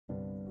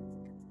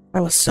I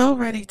was so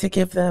ready to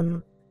give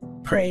them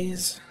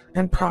praise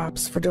and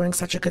props for doing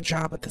such a good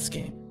job with this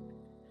game.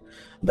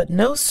 But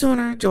no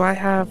sooner do I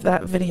have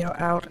that video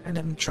out and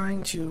I'm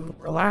trying to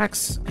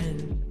relax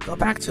and go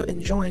back to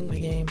enjoying the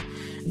game,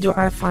 do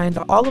I find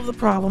all of the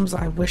problems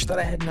I wish that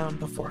I had known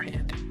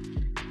beforehand.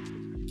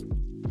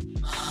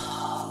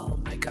 Oh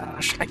my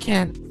gosh, I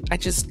can't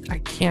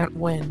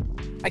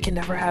win. I can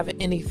never have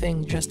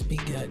anything just be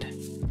good.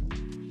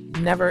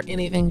 Never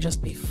anything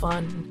just be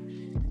fun.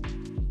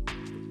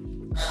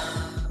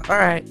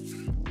 Alright,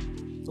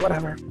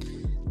 whatever.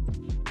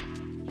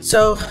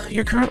 So,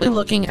 you're currently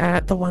looking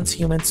at the Once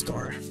Human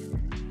store.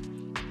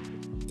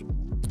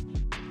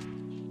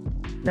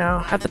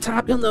 Now, at the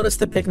top you'll notice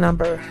the big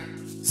number,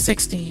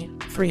 60,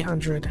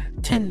 300,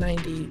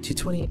 1090,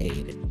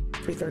 228,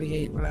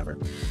 338, whatever.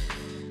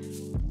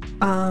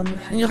 And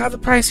you'll have the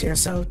price here,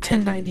 so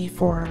 $10.90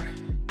 for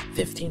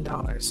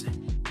 $15.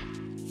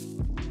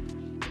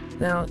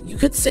 Now, you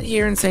could sit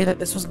here and say that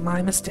this was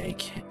my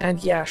mistake,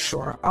 and yeah,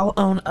 sure, I'll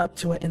own up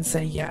to it and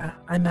say, yeah,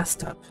 I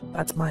messed up,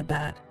 that's my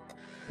bad.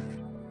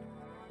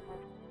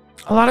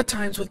 A lot of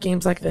times with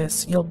games like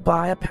this, you'll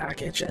buy a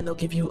package and they'll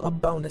give you a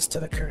bonus to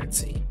the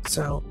currency.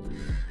 So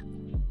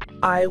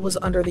I was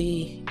under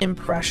the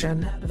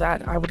impression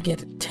that I would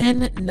get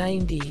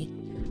 1090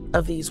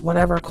 of these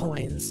whatever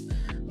coins,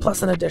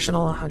 plus an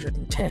additional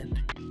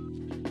 110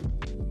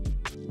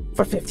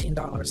 for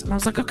 $15. And I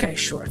was like, okay,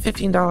 sure,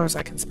 $15,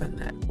 I can spend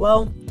that.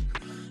 Well,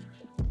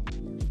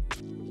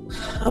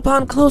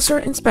 upon closer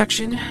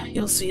inspection,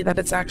 you'll see that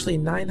it's actually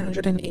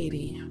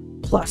 980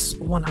 plus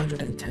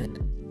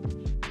 110.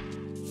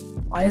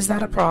 Why is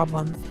that a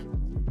problem?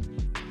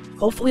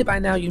 Hopefully by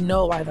now you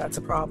know why that's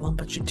a problem,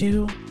 but you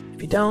do.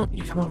 If you don't,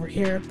 you come over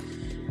here.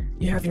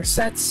 You have your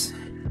sets,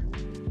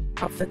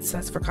 outfit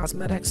sets for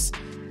cosmetics,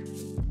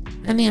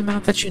 and the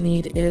amount that you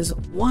need is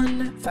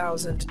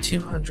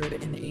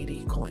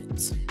 1,280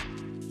 coins.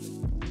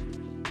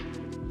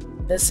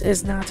 This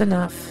is not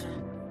enough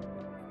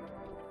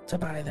to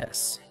buy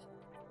this.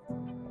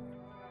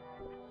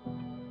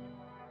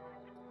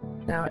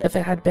 Now, if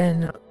it had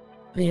been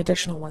the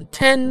additional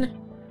 110,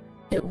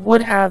 it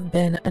would have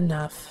been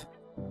enough,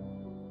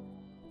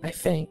 I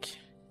think.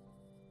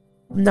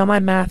 No, my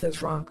math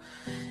is wrong.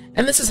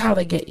 And this is how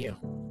they get you,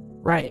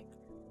 right?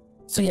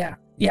 So yeah,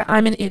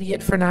 I'm an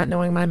idiot for not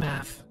knowing my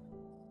math.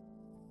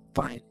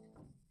 Fine.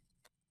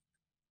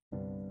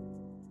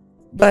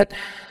 But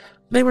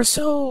they were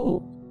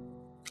so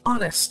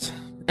honest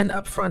and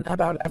upfront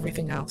about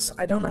everything else.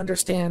 I don't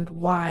understand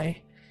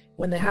why,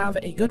 when they have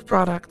a good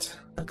product,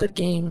 a good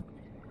game,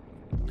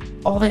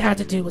 all they had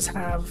to do was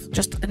have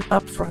just an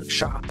upfront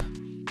shop.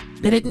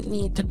 They didn't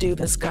need to do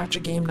this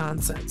gacha game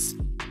nonsense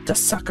to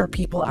sucker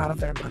people out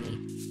of their money.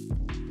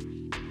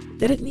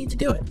 They didn't need to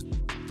do it.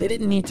 They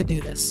didn't need to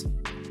do this.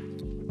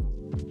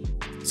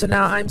 So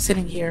now I'm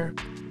sitting here,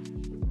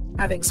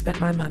 having spent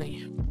my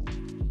money.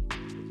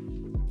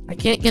 I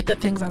can't get the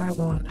things that I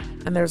want,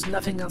 and there's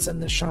nothing else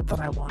in this shop that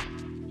I want.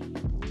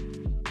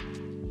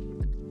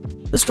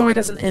 The story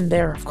doesn't end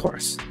there, of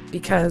course,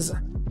 because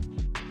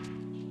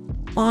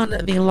on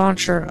the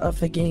launcher of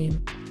the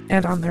game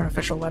and on their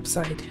official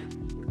website,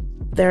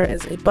 there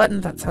is a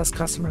button that says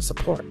customer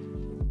support.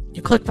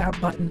 You click that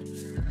button,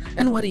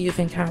 and what do you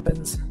think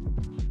happens?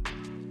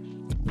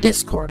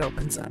 Discord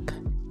opens up.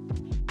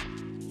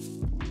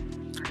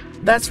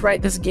 That's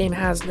right, this game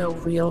has no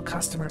real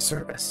customer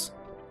service.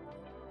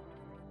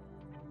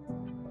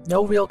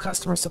 No real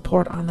customer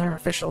support on their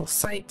official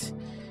site.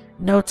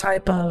 No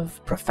type of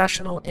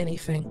professional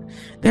anything.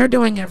 They're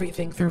doing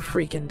everything through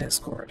freaking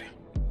Discord.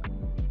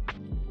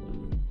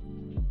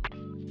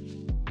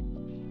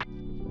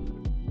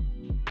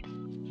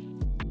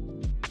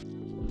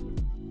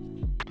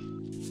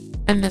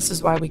 And this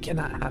is why we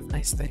cannot have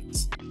nice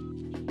things.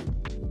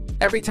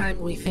 Every time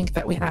we think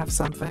that we have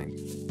something,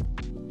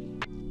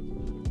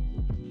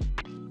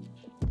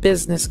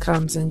 business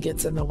comes and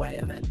gets in the way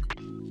of it.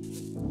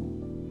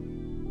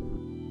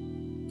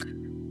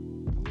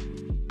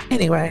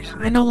 Anyway,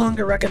 I no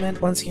longer recommend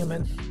Once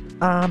Human.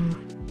 I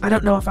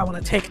don't know if I want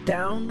to take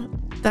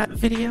down that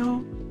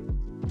video,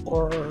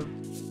 or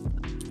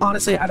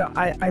honestly, I don't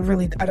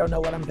know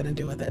what I'm gonna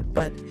do with it,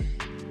 but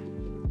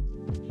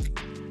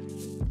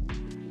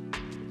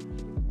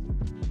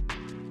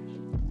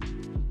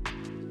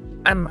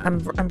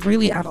I'm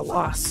really at a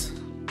loss.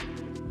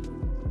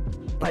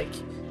 Like,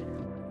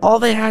 all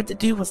they had to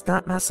do was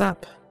not mess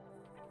up.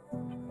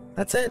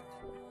 That's it.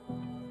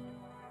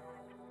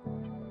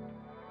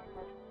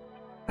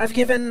 I've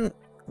given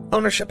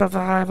ownership of the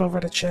Hive over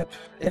to Chip.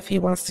 If he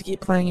wants to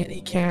keep playing it,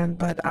 he can,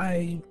 but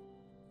I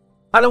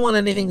don't want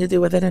anything to do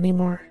with it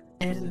anymore,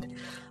 and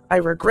I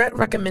regret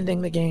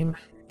recommending the game.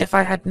 If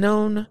I had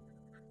known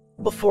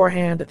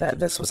beforehand that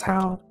this was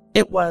how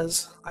it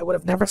was, I would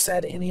have never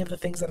said any of the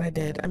things that I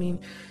did. I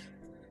mean,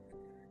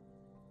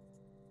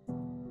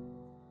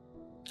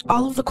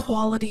 all of the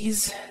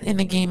qualities in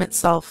the game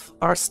itself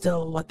are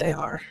still what they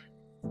are.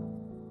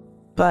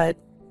 But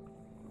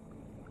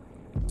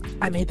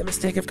I made the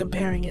mistake of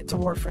comparing it to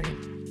Warframe.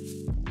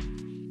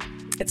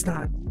 It's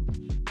not.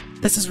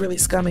 This is really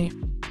scummy.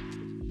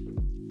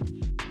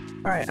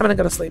 Alright, I'm gonna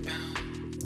go to sleep.